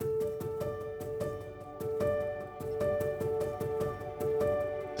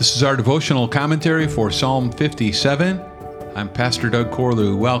This is our devotional commentary for Psalm 57. I'm Pastor Doug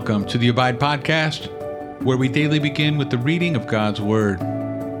Corlew. Welcome to the Abide Podcast, where we daily begin with the reading of God's Word.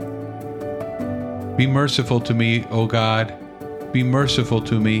 Be merciful to me, O God. Be merciful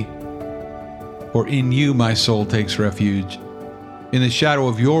to me, for in you my soul takes refuge. In the shadow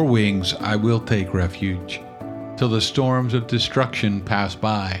of your wings I will take refuge, till the storms of destruction pass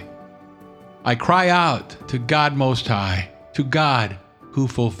by. I cry out to God Most High, to God who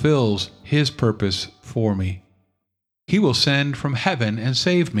fulfills his purpose for me. He will send from heaven and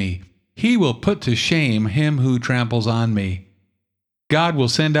save me. He will put to shame him who tramples on me. God will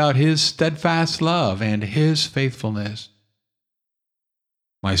send out his steadfast love and his faithfulness.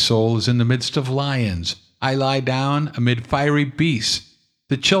 My soul is in the midst of lions. I lie down amid fiery beasts,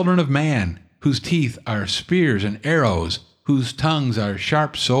 the children of man, whose teeth are spears and arrows, whose tongues are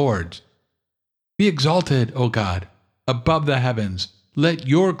sharp swords. Be exalted, O God, above the heavens. Let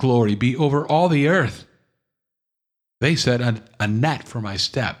your glory be over all the earth. They set a net for my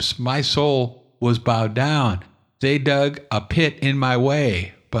steps. My soul was bowed down. They dug a pit in my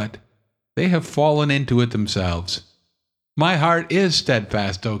way, but they have fallen into it themselves. My heart is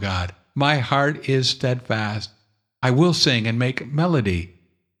steadfast, O God. My heart is steadfast. I will sing and make melody.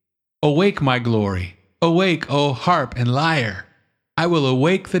 Awake, my glory. Awake, O harp and lyre. I will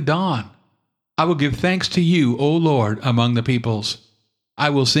awake the dawn. I will give thanks to you, O Lord, among the peoples. I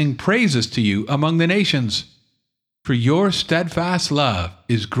will sing praises to you among the nations. For your steadfast love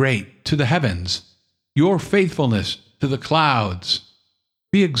is great to the heavens, your faithfulness to the clouds.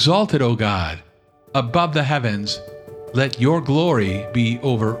 Be exalted, O God, above the heavens. Let your glory be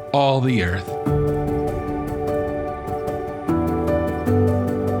over all the earth.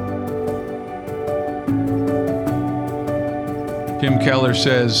 Tim Keller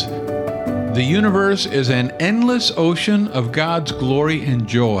says, "The universe is an endless ocean of God's glory and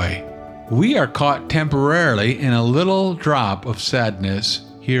joy. We are caught temporarily in a little drop of sadness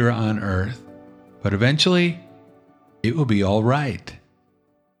here on earth, but eventually it will be all right.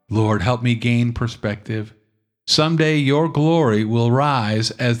 Lord, help me gain perspective. Someday your glory will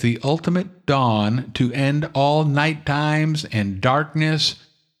rise as the ultimate dawn to end all night times and darkness.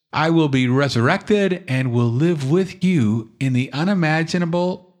 I will be resurrected and will live with you in the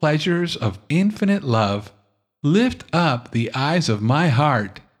unimaginable pleasures of infinite love. Lift up the eyes of my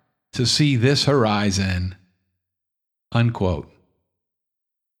heart to see this horizon." Unquote.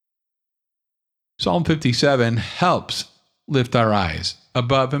 Psalm 57 helps lift our eyes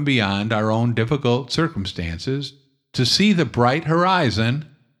above and beyond our own difficult circumstances to see the bright horizon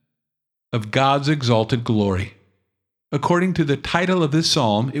of God's exalted glory. According to the title of this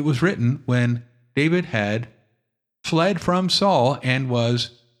psalm, it was written when David had fled from Saul and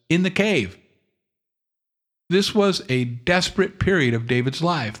was in the cave. This was a desperate period of David's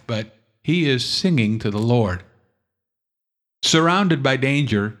life, but he is singing to the Lord. Surrounded by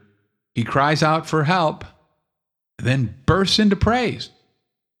danger, he cries out for help, then bursts into praise.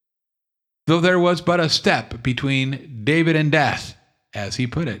 Though there was but a step between David and death, as he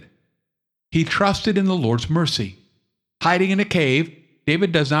put it, he trusted in the Lord's mercy. Hiding in a cave,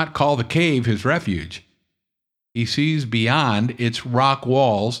 David does not call the cave his refuge. He sees beyond its rock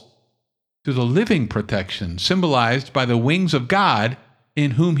walls to the living protection symbolized by the wings of God,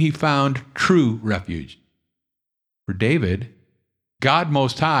 in whom he found true refuge. For David, God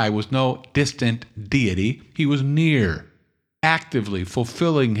Most High was no distant deity. He was near, actively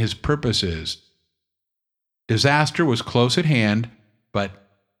fulfilling his purposes. Disaster was close at hand, but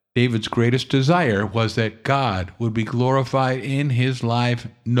David's greatest desire was that God would be glorified in his life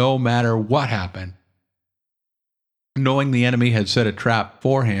no matter what happened. Knowing the enemy had set a trap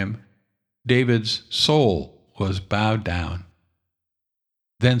for him, David's soul was bowed down.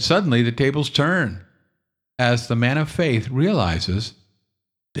 Then suddenly the tables turn, as the man of faith realizes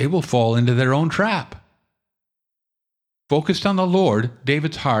they will fall into their own trap. Focused on the Lord,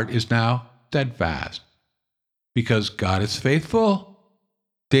 David's heart is now steadfast. Because God is faithful,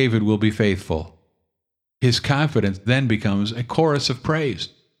 David will be faithful. His confidence then becomes a chorus of praise.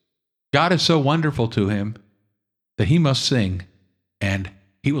 God is so wonderful to him that he must sing, and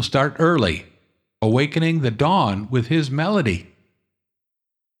he will start early, awakening the dawn with his melody.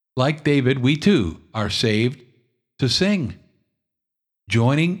 Like David, we too are saved to sing,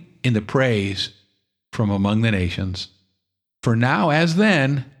 joining in the praise from among the nations. For now, as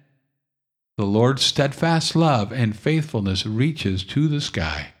then, the Lord's steadfast love and faithfulness reaches to the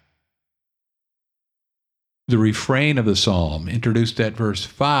sky. The refrain of the psalm, introduced at verse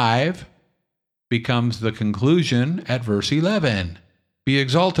 5, becomes the conclusion at verse 11. Be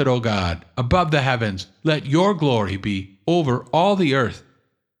exalted, O God, above the heavens. Let your glory be over all the earth.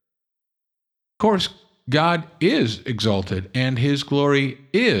 course, God is exalted, and His glory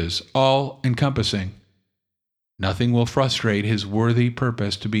is all-encompassing. Nothing will frustrate His worthy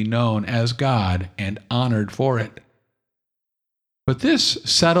purpose to be known as God and honored for it. But this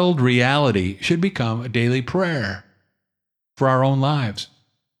settled reality should become a daily prayer for our own lives.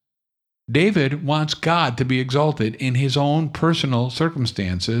 David wants God to be exalted in his own personal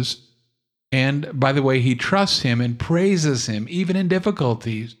circumstances, and by the way, he trusts Him and praises Him even in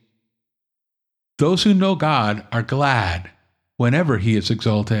difficulties. Those who know God are glad whenever He is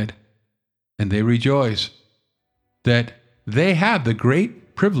exalted, and they rejoice that they have the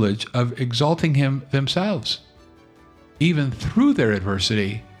great privilege of exalting Him themselves, even through their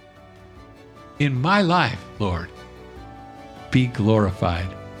adversity. In my life, Lord, be glorified.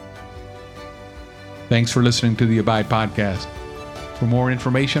 Thanks for listening to the Abide Podcast. For more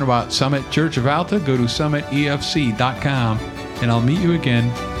information about Summit Church of Alta, go to summitefc.com, and I'll meet you again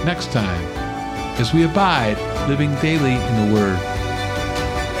next time as we abide, living daily in the Word.